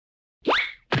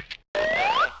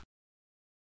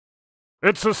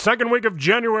It's the second week of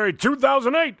January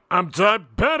 2008. I'm Todd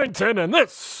Paddington, and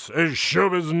this is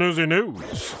Shobiz Newsy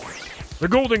News. The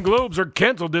Golden Globes are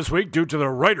canceled this week due to the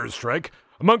writer's strike.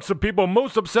 Amongst the people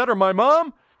most upset are my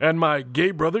mom and my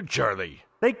gay brother Charlie.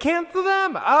 They cancel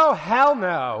them? Oh, hell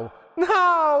no.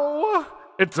 No!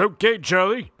 It's okay,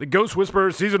 Charlie. The Ghost Whisperer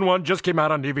Season 1 just came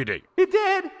out on DVD. It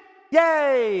did?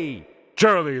 Yay!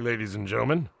 Charlie, ladies and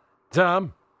gentlemen.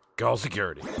 Tom, call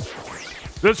security.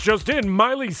 This just in,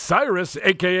 Miley Cyrus,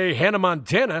 a.k.a. Hanna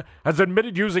Montana, has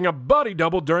admitted using a body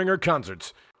double during her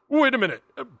concerts. Wait a minute,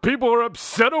 people are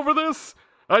upset over this?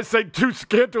 I say two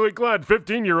scantily clad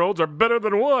 15-year-olds are better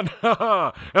than one.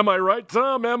 Haha. Am I right,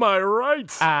 Tom? Am I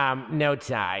right? No,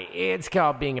 Ty. It's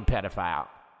called being a pedophile.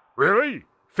 Really?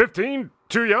 15?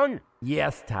 Too young?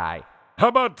 Yes, Ty. How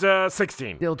about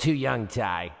 16? Still too young,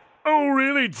 Ty. Oh,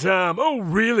 really, Tom? Oh,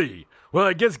 really? Well,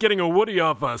 I guess getting a Woody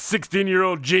off a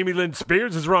 16-year-old Jamie Lynn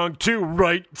Spears is wrong too,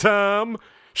 right, Tom?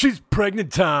 She's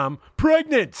pregnant, Tom.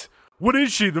 Pregnant! What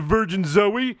is she, the Virgin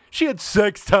Zoe? She had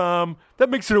sex, Tom. That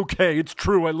makes it okay. It's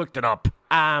true. I looked it up.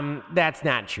 That's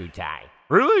not true, Ty.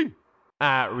 Really?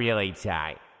 Really,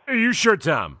 Ty. Are you sure,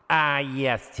 Tom?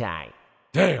 Yes, Ty.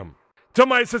 Damn. Tell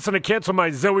my assistant to cancel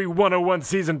my Zoe 101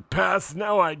 season pass.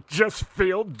 Now I just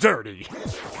feel dirty.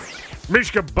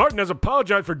 Mishka Barton has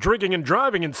apologized for drinking and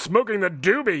driving and smoking the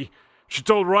doobie. She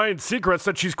told Ryan Seacrest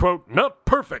that she's, quote, not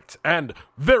perfect and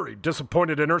very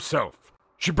disappointed in herself.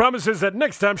 She promises that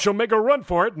next time she'll make a run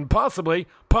for it and possibly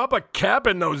pop a cap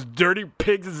in those dirty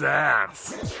pigs'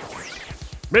 ass.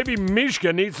 Maybe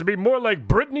Mishka needs to be more like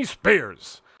Britney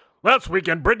Spears. Last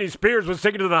weekend, Britney Spears was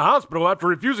taken to the hospital after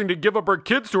refusing to give up her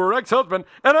kids to her ex-husband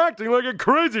and acting like a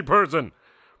crazy person.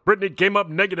 Britney came up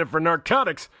negative for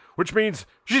narcotics, which means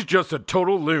she's just a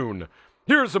total loon.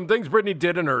 Here are some things Britney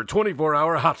did in her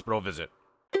 24-hour hospital visit.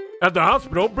 At the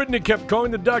hospital, Britney kept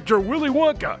calling the doctor Willy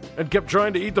Wonka and kept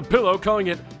trying to eat the pillow, calling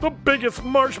it the biggest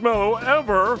marshmallow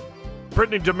ever.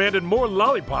 Britney demanded more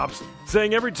lollipops,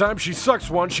 saying every time she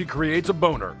sucks one, she creates a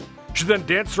boner. She then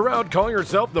danced around calling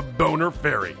herself the Boner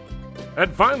Fairy.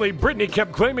 And finally, Britney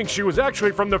kept claiming she was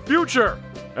actually from the future,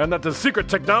 and that the secret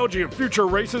technology of future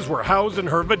races were housed in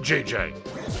her vajayjay.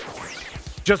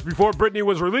 Just before Britney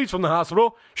was released from the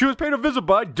hospital, she was paid a visit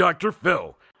by Dr.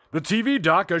 Phil. The TV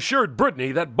doc assured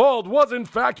Britney that bald was in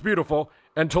fact beautiful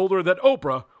and told her that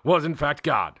Oprah was in fact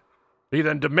God. He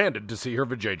then demanded to see her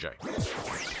vajayjay.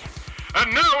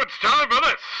 And now it's time for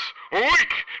this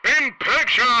Week in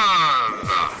Pictures!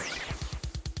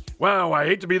 Wow, I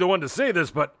hate to be the one to say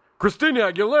this, but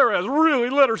Christina Aguilera has really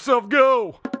let herself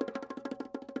go.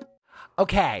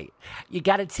 Okay, you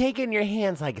gotta take it in your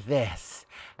hands like this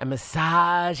and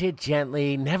massage it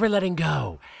gently, never letting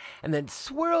go. And then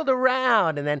swirl it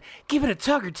around and then give it a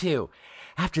tug or two.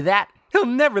 After that, he'll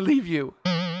never leave you.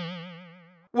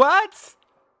 What?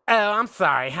 Oh, I'm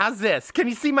sorry. How's this? Can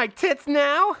you see my tits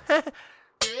now?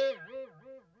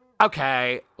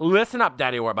 Okay, listen up,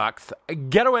 Daddy Warbucks.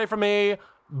 Get away from me.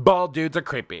 Bald dudes are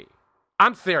creepy.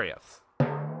 I'm serious.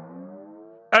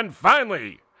 And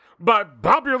finally, by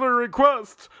popular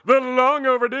request, the long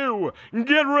overdue,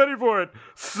 get ready for it,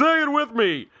 say it with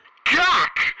me,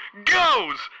 cock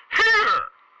goes here!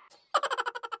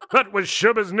 That was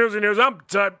Shobiz Newsy News. I'm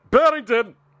Todd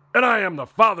Paddington, and I am the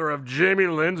father of Jamie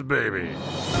Lynn's baby.